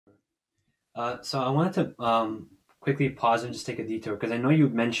So I wanted to quickly pause and just take a detour because I know you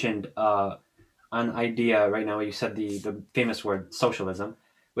mentioned an idea right now. You said the famous word socialism,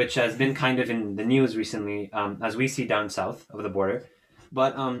 which has been kind of in the news recently, as we see down south of the border.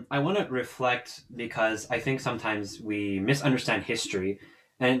 But I want to reflect because I think sometimes we misunderstand history,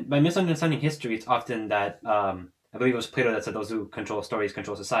 and by misunderstanding history, it's often that I believe it was Plato that said those who control stories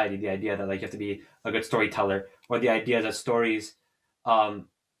control society. The idea that like you have to be a good storyteller, or the idea that stories um,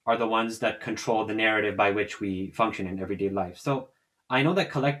 are the ones that control the narrative by which we function in everyday life. So I know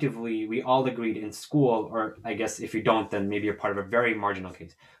that collectively we all agreed in school, or I guess if you don't, then maybe you're part of a very marginal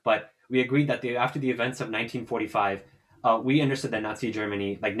case. But we agreed that after the events of 1945, we understood that Nazi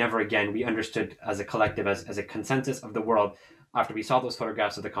Germany, like never again, we understood as a collective, as a consensus of the world, after we saw those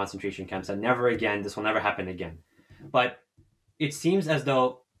photographs of the concentration camps, that never again, this will never happen again. But it seems as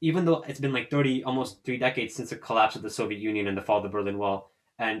though, even though it's been like 30, almost 3 decades since the collapse of the Soviet Union and the fall of the Berlin Wall,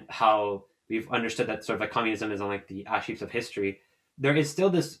 and how we've understood that sort of like communism is on like the ash heaps of history, there is still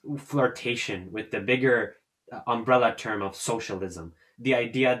this flirtation with the bigger umbrella term of socialism. The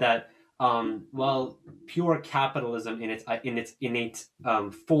idea that, well, pure capitalism in its innate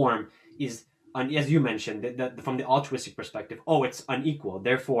form is, as you mentioned, from the altruistic perspective, oh, it's unequal.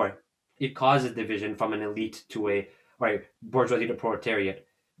 Therefore, it causes division from an elite to a right bourgeoisie to proletariat.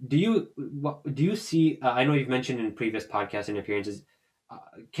 Do you see? I know you've mentioned in previous podcast and appearances. Uh,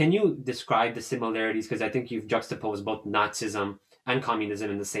 can you describe the similarities? Because I think you've juxtaposed both Nazism and communism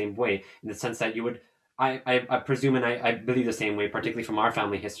in the same way, in the sense that you would. I presume and I believe the same way, particularly from our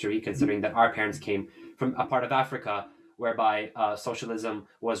family history, considering that our parents came from a part of Africa whereby socialism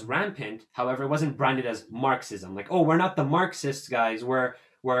was rampant. However, it wasn't branded as Marxism. Like, oh, we're not the Marxists, guys. We're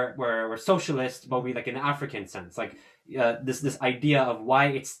socialists, but we like in an African sense. Like this idea of why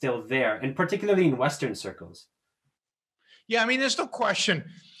it's still there, and particularly in Western circles. Yeah, I mean, there's no question.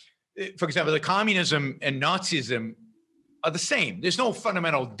 For example, the communism and Nazism are the same. There's no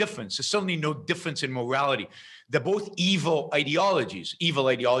fundamental difference. There's certainly no difference in morality. They're both evil ideologies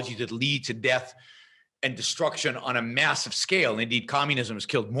that lead to death and destruction on a massive scale. Indeed, communism has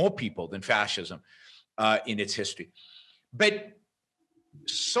killed more people than fascism in its history. But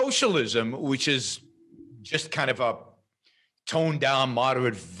socialism, which is just kind of a toned down,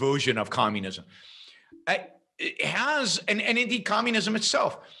 moderate version of communism, it has, and indeed communism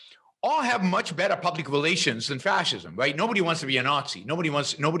itself, all have much better public relations than fascism, right? Nobody wants to be a Nazi. Nobody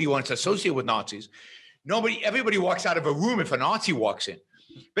wants to associate with Nazis. Everybody walks out of a room if a Nazi walks in.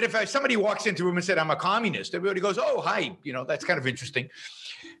 But if somebody walks into a room and said, I'm a communist, everybody goes, oh, hi, that's kind of interesting.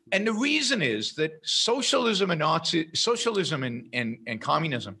 And the reason is that socialism and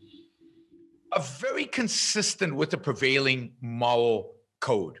communism are very consistent with the prevailing moral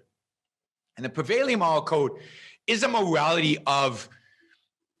code. And the prevailing moral code is a morality of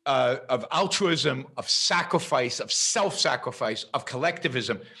altruism, of sacrifice, of self-sacrifice, of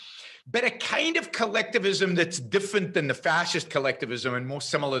collectivism, but a kind of collectivism that's different than the fascist collectivism and more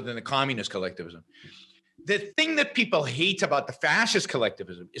similar than the communist collectivism. The thing that people hate about the fascist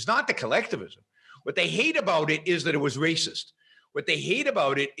collectivism is not the collectivism. What they hate about it is that it was racist. What they hate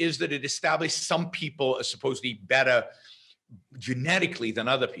about it is that it established some people as supposedly better genetically than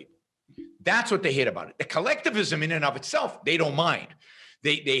other people. That's what they hate about it. The collectivism in and of itself, they don't mind.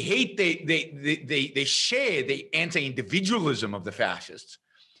 They hate, they share the anti-individualism of the fascists.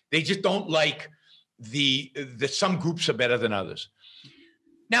 They just don't like the some groups are better than others.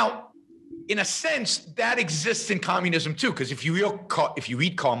 Now, in a sense, that exists in communism too, because if you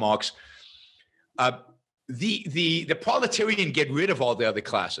read Karl Marx, the proletarian get rid of all the other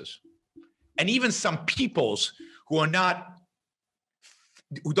classes, and even some peoples who are not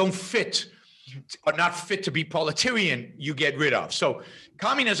fit to be proletarian, you get rid of. So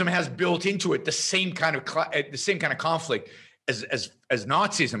communism has built into it the same kind of conflict as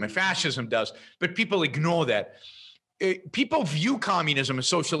Nazism and fascism does, but people ignore that. People view communism and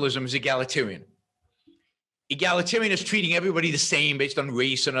socialism as egalitarian. Egalitarian is treating everybody the same based on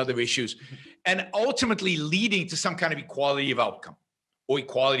race and other issues, and ultimately leading to some kind of equality of outcome or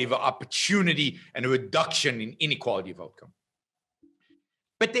equality of opportunity and a reduction in inequality of outcome.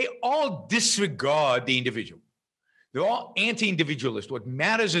 But they all disregard the individual. They're all anti-individualist. What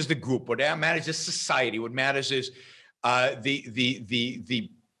matters is the group. What matters is society. What matters is the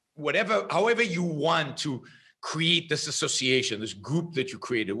whatever, however you want to create this association, this group that you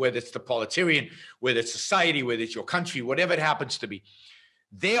created, whether it's the proletarian, whether it's society, whether it's your country, whatever it happens to be,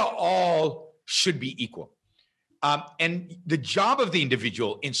 they all should be equal. And the job of the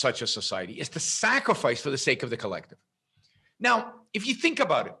individual in such a society is to sacrifice for the sake of the collective. Now, if you think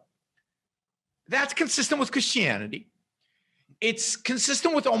about it, that's consistent with Christianity. it's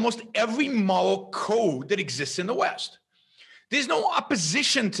consistent with almost every moral code that exists in the West. There's no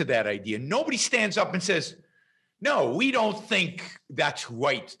opposition to that idea. Nobody stands up and says, no, we don't think that's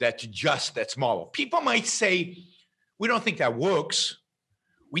right, that's just, that's moral. People might say, we don't think that works.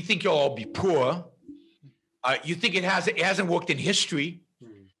 We think you'll all be poor. You think it hasn't worked in history.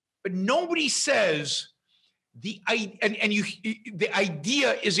 But nobody says the idea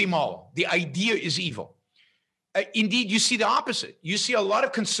is immoral. The idea is evil. Indeed, you see the opposite. You see a lot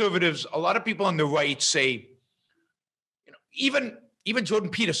of conservatives, a lot of people on the right say, even Jordan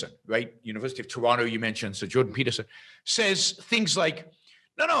Peterson, right? University of Toronto, you mentioned. So Jordan Peterson says things like,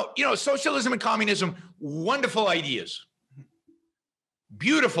 no, socialism and communism, wonderful ideas,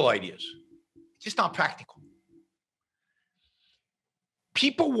 beautiful ideas, just not practical.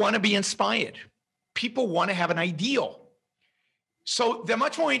 People want to be inspired. People want to have an ideal. So they're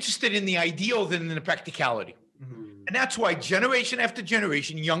much more interested in the ideal than in the practicality. Mm-hmm. And that's why generation after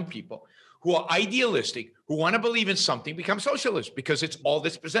generation, young people who are idealistic, who want to believe in something, become socialists because it's all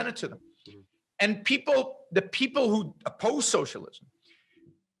that's presented to them. Mm-hmm. And the people who oppose socialism,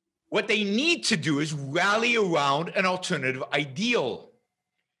 what they need to do is rally around an alternative ideal.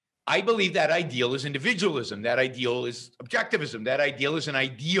 I believe that ideal is individualism. That ideal is objectivism. That ideal is an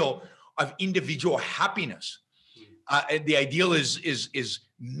ideal of individual happiness. The ideal is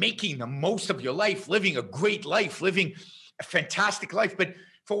making the most of your life, living a great life, living a fantastic life. But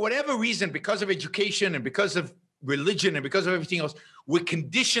for whatever reason, because of education and because of religion and because of everything else, we're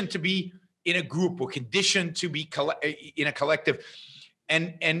conditioned to be in a group. We're conditioned to be in a collective.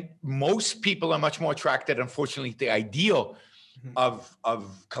 And most people are much more attracted, unfortunately, to the ideal of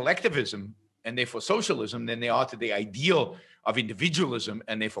collectivism and therefore socialism than they are to the ideal of individualism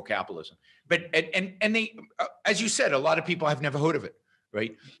and therefore capitalism. But and they, as you said, a lot of people have never heard of it,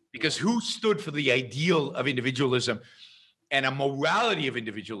 right? Because who stood for the ideal of individualism and a morality of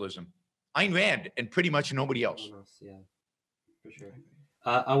individualism? Ayn Rand and pretty much nobody else. Yeah, for sure.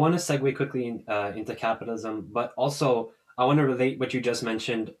 I want to segue quickly into capitalism, but also I want to relate what you just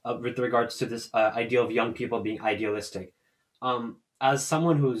mentioned with regards to this ideal of young people being idealistic. As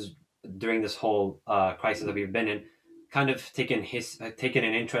someone who's during this whole crisis that we've been in, kind of taken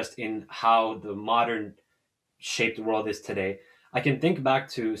an interest in how the modern shaped world is today, I can think back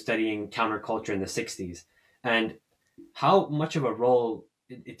to studying counterculture in the 60s and how much of a role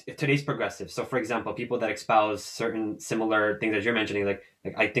today's progressive. So, for example, people that espouse certain similar things that you're mentioning, like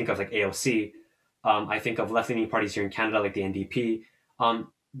I think of like AOC, I think of left-leaning parties here in Canada, like the NDP.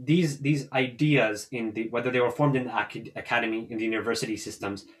 These ideas whether they were formed in the academy, in the university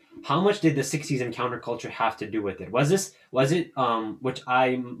systems, how much did the 60s and counterculture have to do with it? Was it which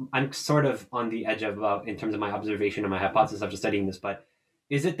I'm sort of on the edge of in terms of my observation and my hypothesis after studying this, but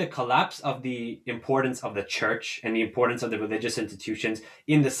is it the collapse of the importance of the church and the importance of the religious institutions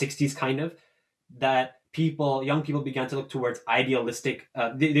in the 60s kind of that young people began to look towards idealistic,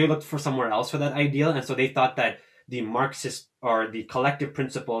 they looked for somewhere else for that ideal, and so they thought that the Marxist or the collective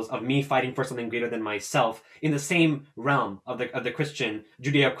principles of me fighting for something greater than myself in the same realm of the Christian,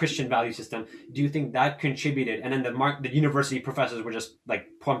 Judeo-Christian value system. Do you think that contributed? And then the university professors were just like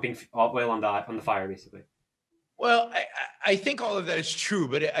pumping oil on the fire, basically. Well, I think all of that is true,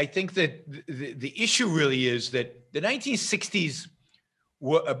 but I think that the issue really is that the 1960s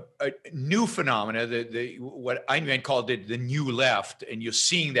were a new phenomena, what Ayn Rand called it the new left, and you're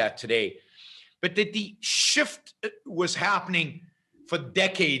seeing that today. But that the shift was happening for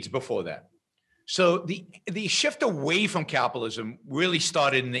decades before that. So the shift away from capitalism really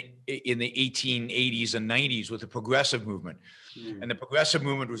started in the 1880s and 90s with the progressive movement. And the progressive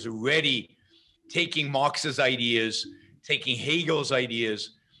movement was already taking Marx's ideas, taking Hegel's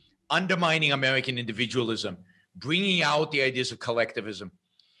ideas, undermining American individualism, bringing out the ideas of collectivism.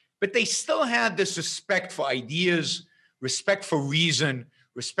 But they still had this respect for ideas, respect for reason,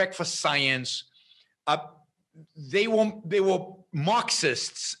 respect for science. They were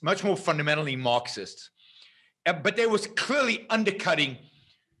Marxists, much more fundamentally Marxists, but they was clearly undercutting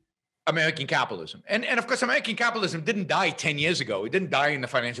American capitalism. And of course, American capitalism didn't die 10 years ago. It didn't die in the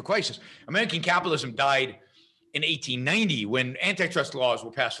financial crisis. American capitalism died in 1890 when antitrust laws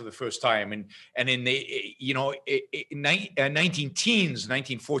were passed for the first time, and in the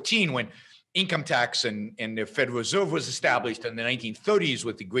 1914 when income tax and the Federal Reserve was established in the 1930s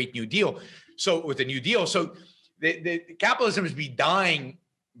with the Great New Deal. So with the New Deal, so the capitalism has been dying,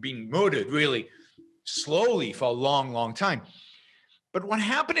 being murdered really slowly for a long, long time. But what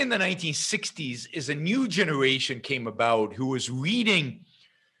happened in the 1960s is a new generation came about who was reading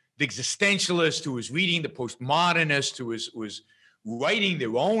the existentialist, who was reading the postmodernist, who was writing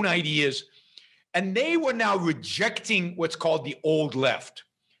their own ideas. And they were now rejecting what's called the old left.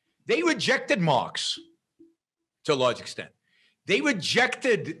 They rejected Marx to a large extent. They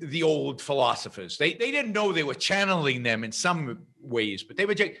rejected the old philosophers. They didn't know they were channeling them in some ways, but they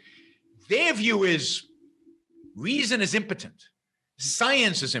reject. Their view is reason is impotent.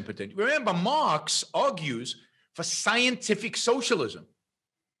 Science is impotent. Remember, Marx argues for scientific socialism.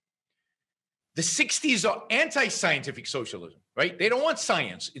 The 60s are anti-scientific socialism, right? They don't want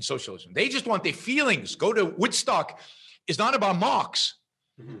science in socialism. They just want their feelings. Go to Woodstock. It's not about Marx.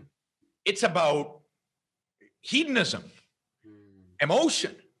 Mm-hmm. It's about hedonism,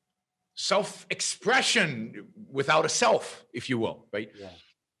 emotion, self-expression without a self, if you will, right? Yeah.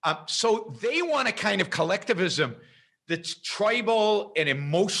 So they want a kind of collectivism that's tribal and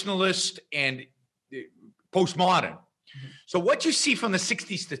emotionalist and postmodern. Mm-hmm. So what you see from the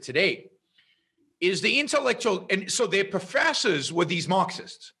 60s to today is the intellectual, and so their professors were these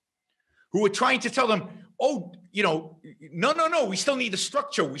Marxists who were trying to tell them, oh, no, we still need the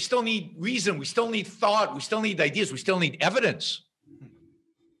structure, we still need reason, we still need thought, we still need ideas, we still need evidence.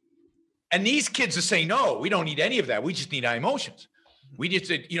 And these kids are saying, no, we don't need any of that, we just need our emotions. We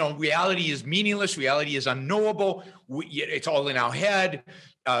just, reality is meaningless, reality is unknowable, it's all in our head,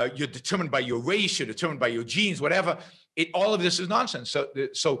 you're determined by your race, you're determined by your genes, whatever. All of this is nonsense.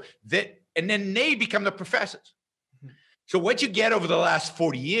 So that, and then they become the professors. So what you get over the last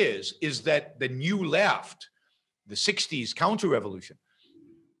 40 years is that the new left, the 60s counter-revolution,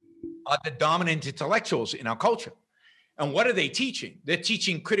 are the dominant intellectuals in our culture. And what are they teaching? They're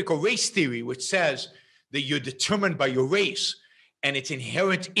teaching critical race theory, which says that you're determined by your race and it's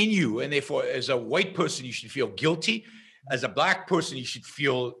inherent in you. And therefore, as a white person, you should feel guilty. As a black person, you should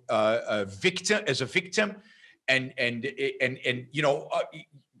feel a victim. And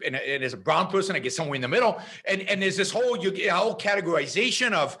as a brown person, I get somewhere in the middle. And there's this whole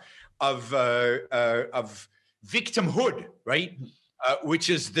categorization of victimhood, right? Which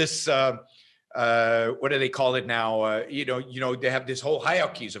is this what do they call it now? They have this whole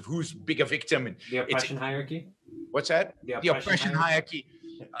hierarchies of who's bigger victim and the oppression hierarchy. What's that? The oppression hierarchy.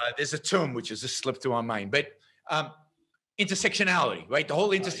 There's a term which has just slipped through our mind, but intersectionality, right? The whole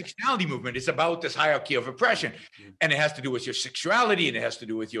intersectionality movement is about this hierarchy of oppression, and it has to do with your sexuality, and it has to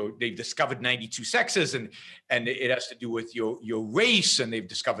do with they've discovered 92 sexes, and it has to do with your race, and they've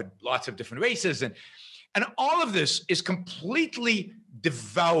discovered lots of different races, and all of this is completely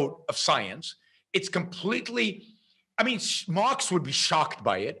devout of science. It's completely, Marx would be shocked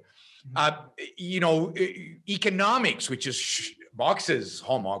by it. Economics, which is Marx's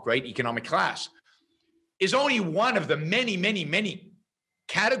hallmark, right? Economic class, is only one of the many, many, many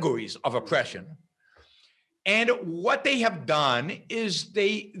categories of oppression. And what they have done is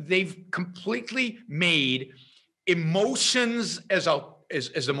they've completely made emotions as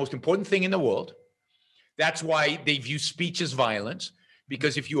the most important thing in the world. That's why they view speech as violence,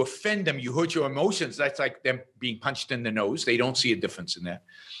 because if you offend them, you hurt your emotions. That's like them being punched in the nose. They don't see a difference in that.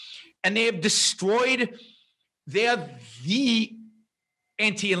 And they have destroyed, they're the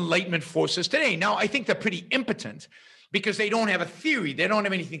anti-enlightenment forces today. Now, I think they're pretty impotent because they don't have a theory. They don't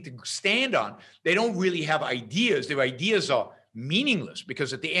have anything to stand on. They don't really have ideas. Their ideas are meaningless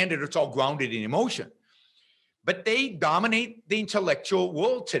because at the end, it's all grounded in emotion. But they dominate the intellectual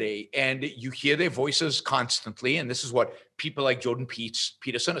world today, and you hear their voices constantly. And this is what people like Jordan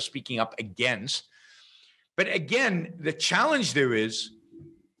Peterson are speaking up against. But again, the challenge there is,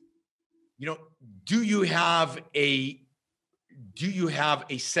 do you have a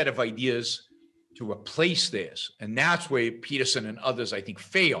set of ideas to replace this? And that's where Peterson and others, I think,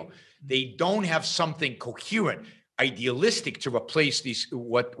 fail. They don't have something coherent, idealistic to replace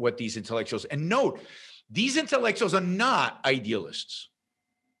what these intellectuals. And note, these intellectuals are not idealists.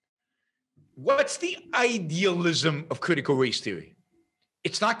 What's the idealism of critical race theory?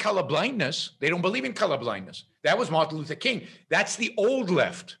 It's not color blindness. They don't believe in color blindness. That was Martin Luther King. That's the old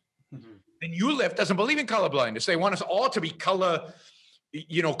left. Mm-hmm. The new left doesn't believe in color blindness. They want us all to be color,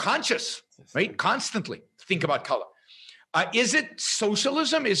 conscious, right? Constantly think about color. Is it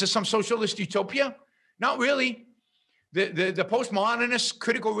socialism? Is it some socialist utopia? Not really. The postmodernist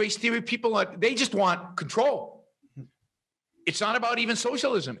critical race theory people, they just want control. It's not about even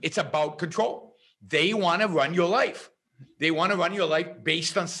socialism. It's about control. They want to run your life. They want to run your life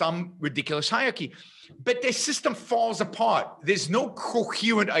based on some ridiculous hierarchy. But their system falls apart. There's no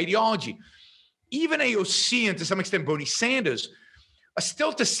coherent ideology. Even AOC and to some extent Bernie Sanders are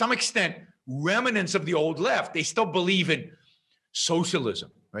still to some extent remnants of the old left. They still believe in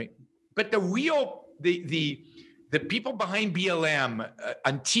socialism, right? But the real, the people behind BLM,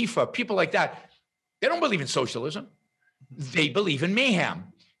 Antifa, people like that, they don't believe in socialism. They believe in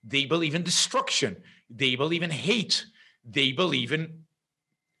mayhem. They believe in destruction. They believe in hate. They believe in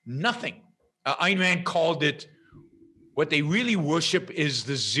nothing. Ayn Rand called it, what they really worship is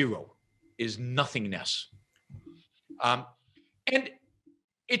the zero, is nothingness. And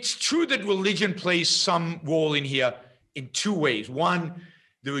it's true that religion plays some role in here in two ways. One,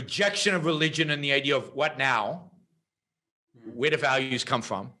 the rejection of religion and the idea of what now, where the values come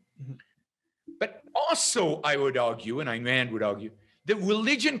from. But also, I would argue, and Ayn Rand would argue, that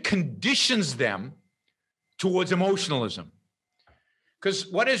religion conditions them towards emotionalism. Because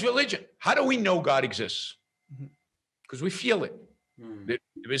what is religion? How do we know God exists? Because we feel it.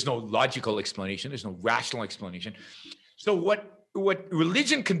 There is no logical explanation. There's no rational explanation. So what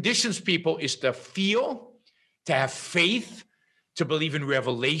religion conditions people is to feel, to have faith, to believe in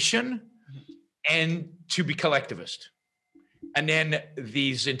revelation, and to be collectivist. And then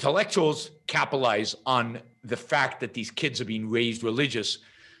these intellectuals capitalize on the fact that these kids are being raised religious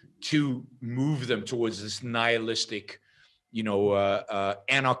to move them towards this nihilistic,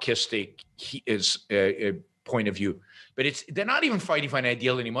 anarchistic point of view. But they're not even fighting for an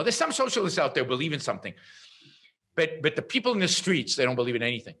ideal anymore. There's some socialists out there who believe in something. But the people in the streets, they don't believe in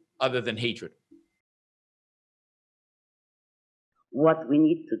anything other than hatred. What we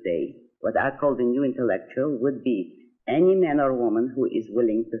need today, what I call the new intellectual, would be any man or woman who is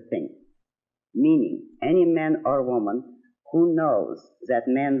willing to think. Meaning, any man or woman who knows that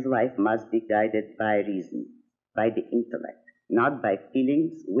man's life must be guided by reason, by the intellect, not by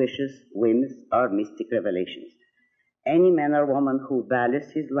feelings, wishes, whims, or mystic revelations. Any man or woman who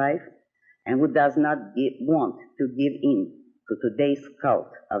values his life and who does not want to give in to today's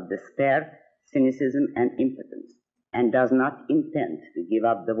cult of despair, cynicism, and impotence, and does not intend to give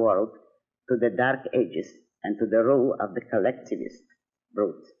up the world to the dark ages and to the rule of the collectivist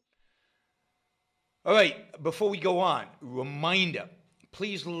brute. All right, before we go on, reminder,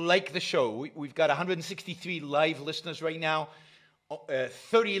 please like the show. We've got 163 live listeners right now,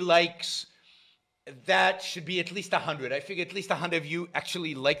 30 likes. That should be at least 100. I figure at least 100 of you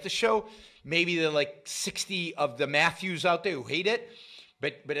actually like the show. Maybe there are like 60 of the Matthews out there who hate it.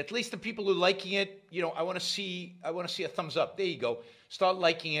 But at least the people who are liking it, I want to see a thumbs up. There you go. Start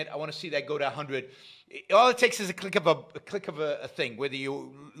liking it. I want to see that go to 100. All it takes is a click of a thing, whether you're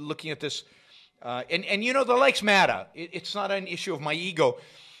looking at this. And the likes matter. It's not an issue of my ego.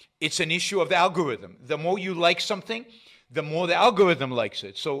 It's an issue of the algorithm. The more you like something, the more the algorithm likes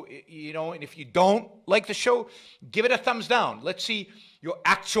it. So, and if you don't like the show, give it a thumbs down. Let's see your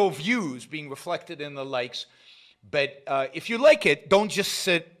actual views being reflected in the likes. But if you like it, don't just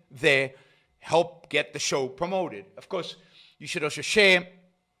sit there. Help get the show promoted. Of course, you should also share.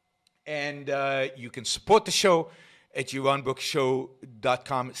 And you can support the show at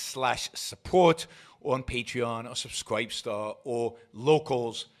JeronBrookShow.com/support, or on Patreon or Subscribestar or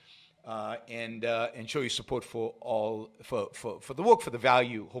Locals, and show your support for the work, for the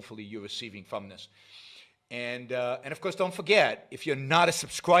value hopefully you're receiving from this. And of course, don't forget, if you're not a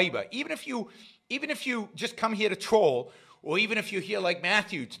subscriber, even if you just come here to troll, or even if you're here like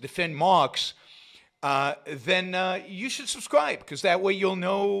Matthew to defend Marx, then you should subscribe, because that way you'll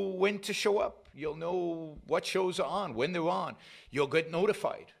know when to show up. You'll know what shows are on, when they're on. You'll get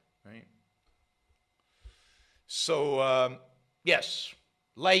notified, right? So, yes,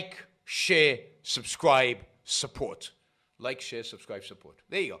 like, share, subscribe, support. Like, share, subscribe, support.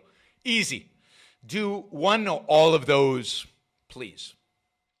 There you go. Easy. Do one or all of those, please.